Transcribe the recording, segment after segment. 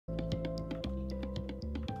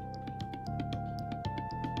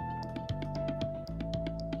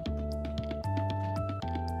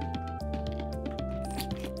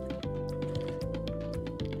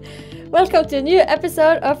Welcome to a new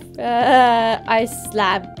episode of Ice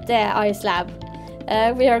Lab, the Ice Lab.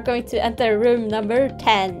 We are going to enter room number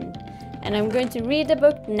 10, and I'm going to read the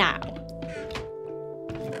book now.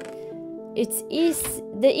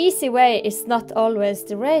 The easy way is not always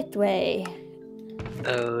the right way.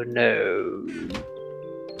 Oh no.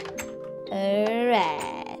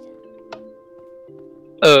 Alright.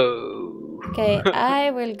 Oh. Okay,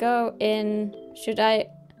 I will go in. Should I?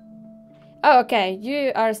 Oh, okay.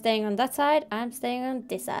 You are staying on that side. I'm staying on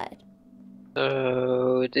this side.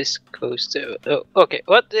 Oh, this goes to. Oh, okay.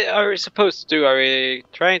 What are we supposed to do? Are we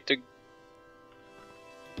trying to?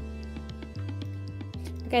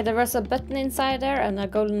 Okay, there was a button inside there and a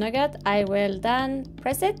golden nugget. I will then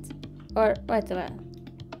press it. Or wait a minute.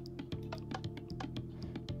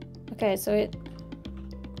 Okay, so it.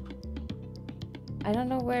 I don't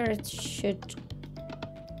know where it should.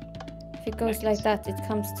 If it goes like that, it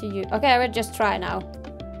comes to you. Okay, I will just try now.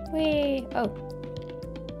 Whee! Oh.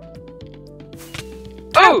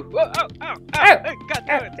 Oh! Oh! Oh! Oh! Oh! God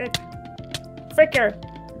damn it! Fricker!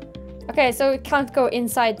 Okay, so it can't go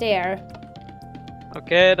inside there.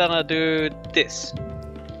 Okay, then I do this.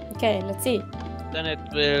 Okay, let's see. Then it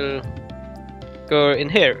will go in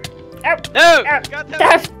here. Ow! No! Ow! God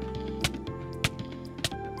damn it!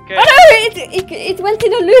 Okay. Oh no! It went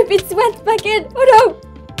in a loop! It went back in! Oh no!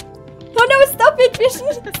 Oh no! Stop it,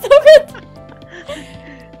 Vision! Stop it!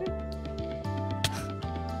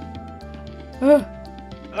 Oh.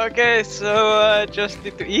 Okay, so I just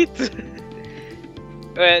need to eat.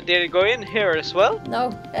 Did it go in here as well?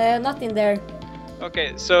 No, not in there.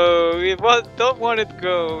 Okay, so we don't want it to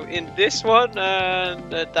go in this one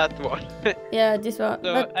and that one. Yeah, this one.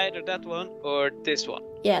 So But, either that one or this one.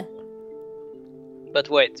 yeah. But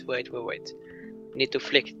wait. Need to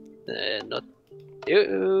flick, not.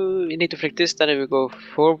 You need to flick this, then it will go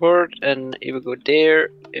forward, and it will go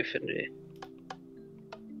there. If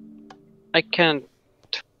I can't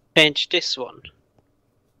change this one.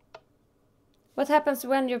 What happens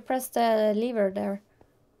when you press the lever there?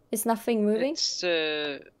 Is nothing moving? It's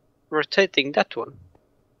rotating that one.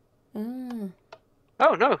 Ah,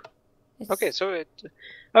 Oh no. it's... Okay, so it.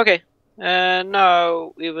 Okay,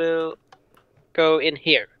 now we will go in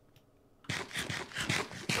here.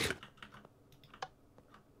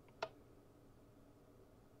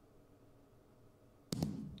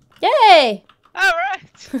 Yay! All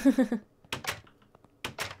right.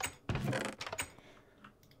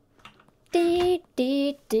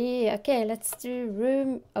 Okay, let's do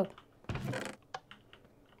room. Oh.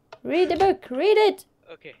 Read the book, read it!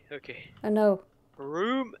 Okay. Oh no.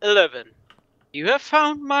 Room 11. You have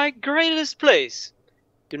found my greatest place.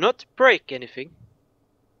 Do not break anything.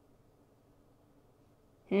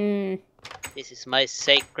 This is my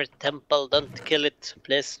sacred temple. Don't kill it,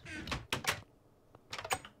 please.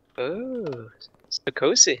 Oh, so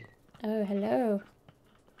cozy. Oh, hello.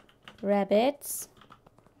 Rabbits.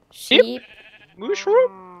 Sheep. Sheep.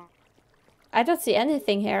 Mushroom? I don't see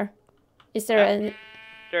anything here. Is there any...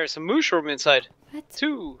 There's a mushroom inside. What?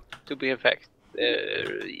 Two, to be exact.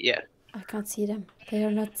 Yeah. I can't see them. They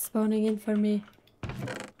are not spawning in for me.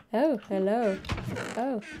 Oh, hello.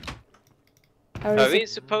 Oh. Are we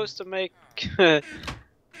supposed to make...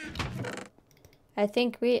 I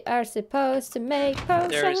think we are supposed to make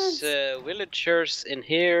potions. There's villagers in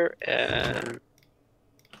here.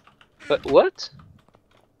 But what?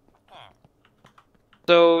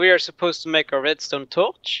 So we are supposed to make a redstone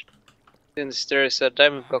torch? Since there's a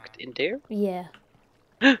diamond block in there? Yeah.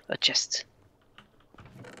 A chest.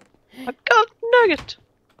 A gold nugget!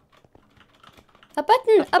 A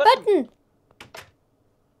button! A button!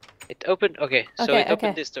 It opened. Okay, so Okay, it opened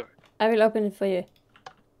okay. this door. I will open it for you.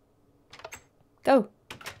 Go.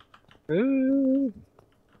 Ooh.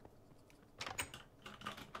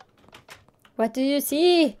 What do you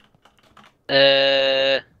see?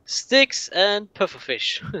 Sticks and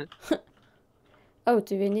pufferfish. Oh,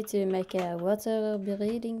 do we need to make a water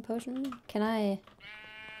breathing potion? Can I?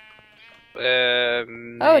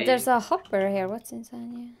 Oh, there's a hopper here. What's inside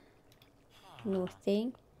here?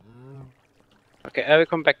 Nothing. Okay, I will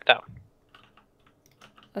come back down.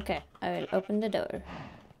 Okay, I will open the door.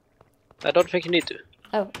 I don't think you need to.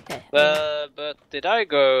 Oh, okay. But did I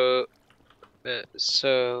go?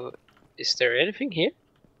 So, is there anything here?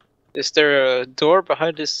 Is there a door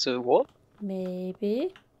behind this wall?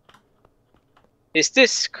 Maybe. Is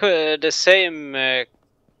this the same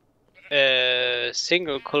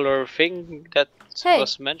single color thing that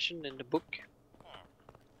was mentioned in the book?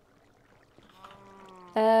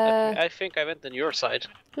 I think I went on your side.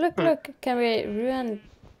 Look, can we ruin?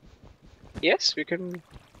 Yes, we can.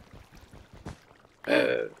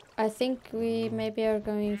 I think we maybe are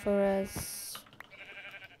going for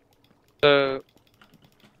a...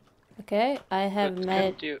 Okay, I have but made...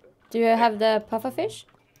 can't you... Do you have the pufferfish?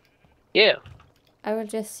 Yeah. I will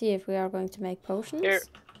just see if we are going to make potions. Here.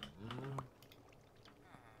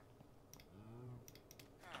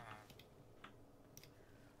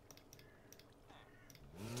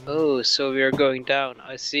 Oh, so we are going down.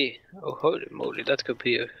 I see. Oh, holy moly, that could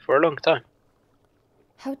be for a long time.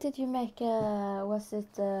 How did you make was it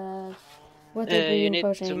water You breathing need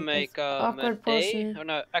potion? to make awkward potion. Oh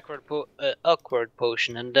no, awkward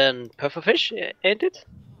potion and then pufferfish, ain't it?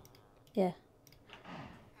 Yeah.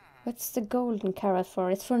 What's the golden carrot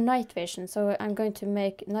for? It's for night vision. So I'm going to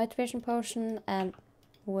make night vision potion and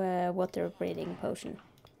water breathing potion.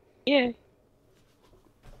 Yeah.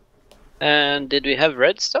 And did we have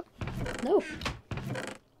redstone? No.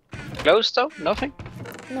 Glowstone? Nothing?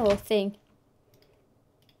 No thing.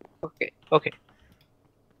 Okay, okay.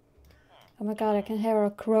 Oh my god, I can hear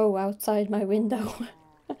a crow outside my window.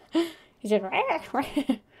 He said,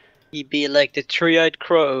 He be like the three-eyed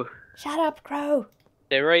crow. shut up, crow.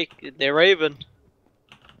 The raven.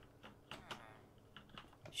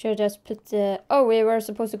 Should just put the... Oh, we were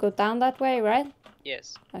supposed to go down that way, right?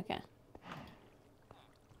 Yes. Okay.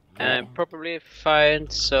 And probably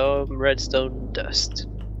find some redstone dust.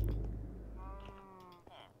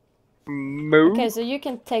 Moo. Okay, so you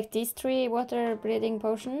can take these 3 water breathing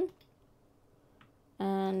potion.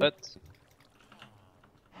 And... But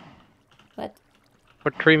What?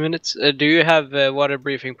 for 3 minutes. Do you have water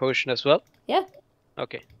breathing potion as well? Yeah.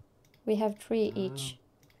 Okay. We have 3 each.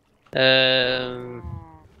 Do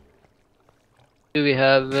we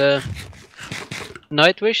have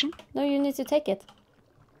night vision? No, you need to take it.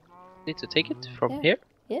 Need to take it from Yeah. here?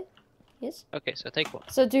 Yeah. Yes. Okay, so take one.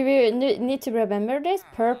 So do we need to remember this?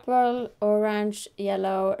 Purple, orange,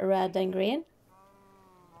 yellow, red and green?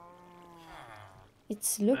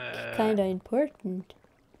 It's look kinda important.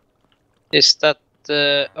 Is that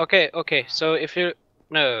okay, so if you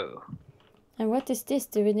no. And what is this?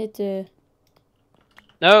 Do we need to...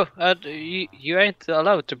 No, you ain't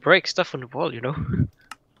allowed to break stuff on the wall, you know.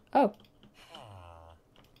 Oh.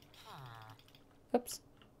 Oops.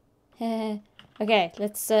 Okay,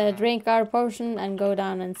 let's drink our potion and go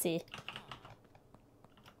down and see.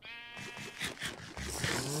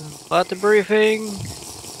 Water breathing.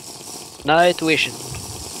 Night vision.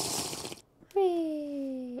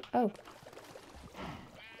 Whee! Oh.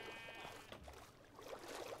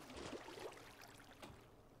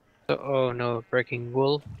 Oh no, breaking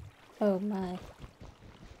wool. Oh my.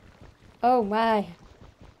 Oh my.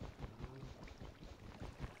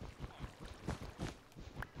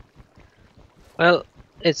 Well,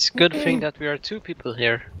 it's good thing that we are 2 people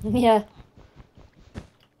here. Yeah.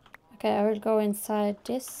 Okay, I will go inside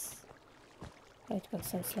this. Oh, it goes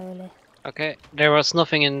so slowly. Okay, there was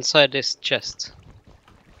nothing inside this chest.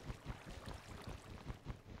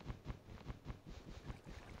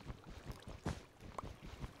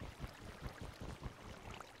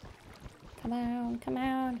 Come on, come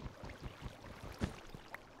on.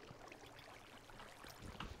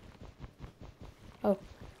 Oh.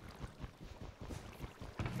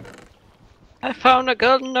 I found a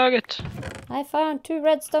golden nugget. I found 2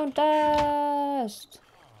 redstone dust.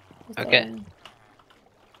 Okay.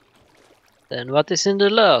 Then what is in the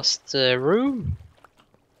last room?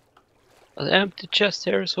 An empty chest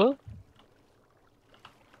here as well.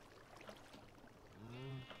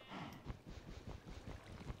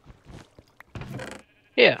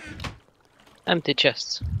 Yeah, empty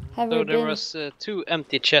chests. Have So we there been... was 2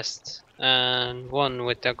 empty chests and 1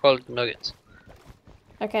 with a golden nugget.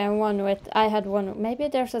 Okay, and 1 with... I had 1... Maybe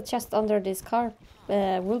there's a chest under these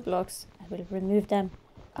wool blocks. I will remove them.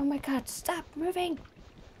 Oh my god, stop moving!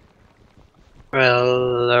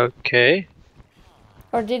 Well, okay.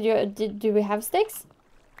 Or do we have sticks?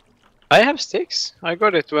 I have sticks. I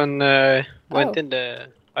got it when went Oh. in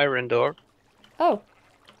the iron door. Oh.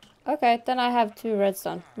 Okay, then I have 2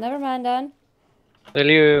 redstone. Never mind then. Will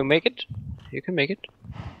you make it? You can make it.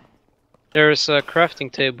 There's a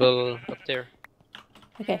crafting table up there.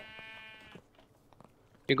 Okay.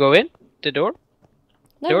 You go in the door.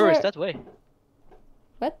 No, Door we're- is that way.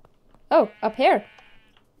 What? Oh, up here.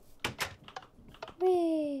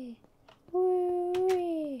 Whee!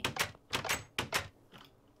 Whee!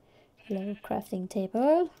 Hello, crafting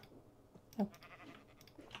table. Oh.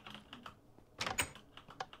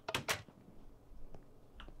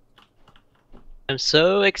 I'm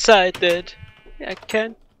so excited. I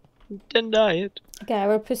can't deny it. Okay, I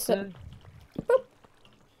will put some... Boop.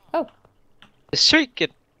 Oh. The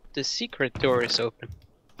secret door is open.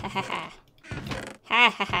 Ha ha ha. Ha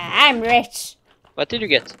ha ha. I'm rich. What did you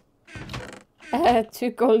get?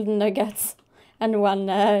 2 golden nuggets and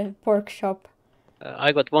 1 pork chop.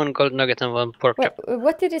 I got 1 gold nugget and 1 pork chop.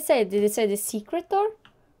 What did it say? Did it say the secret door?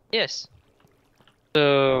 Yes.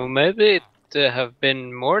 So maybe there have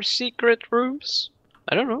been more secret rooms?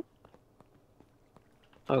 I don't know.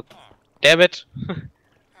 Oh, damn it.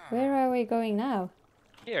 Where are we going now?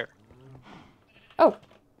 Here. Oh.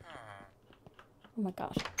 Oh my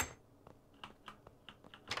gosh.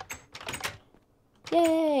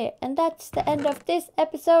 Yay! And that's the end of this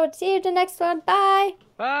episode. See you in the next one. Bye!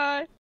 Bye!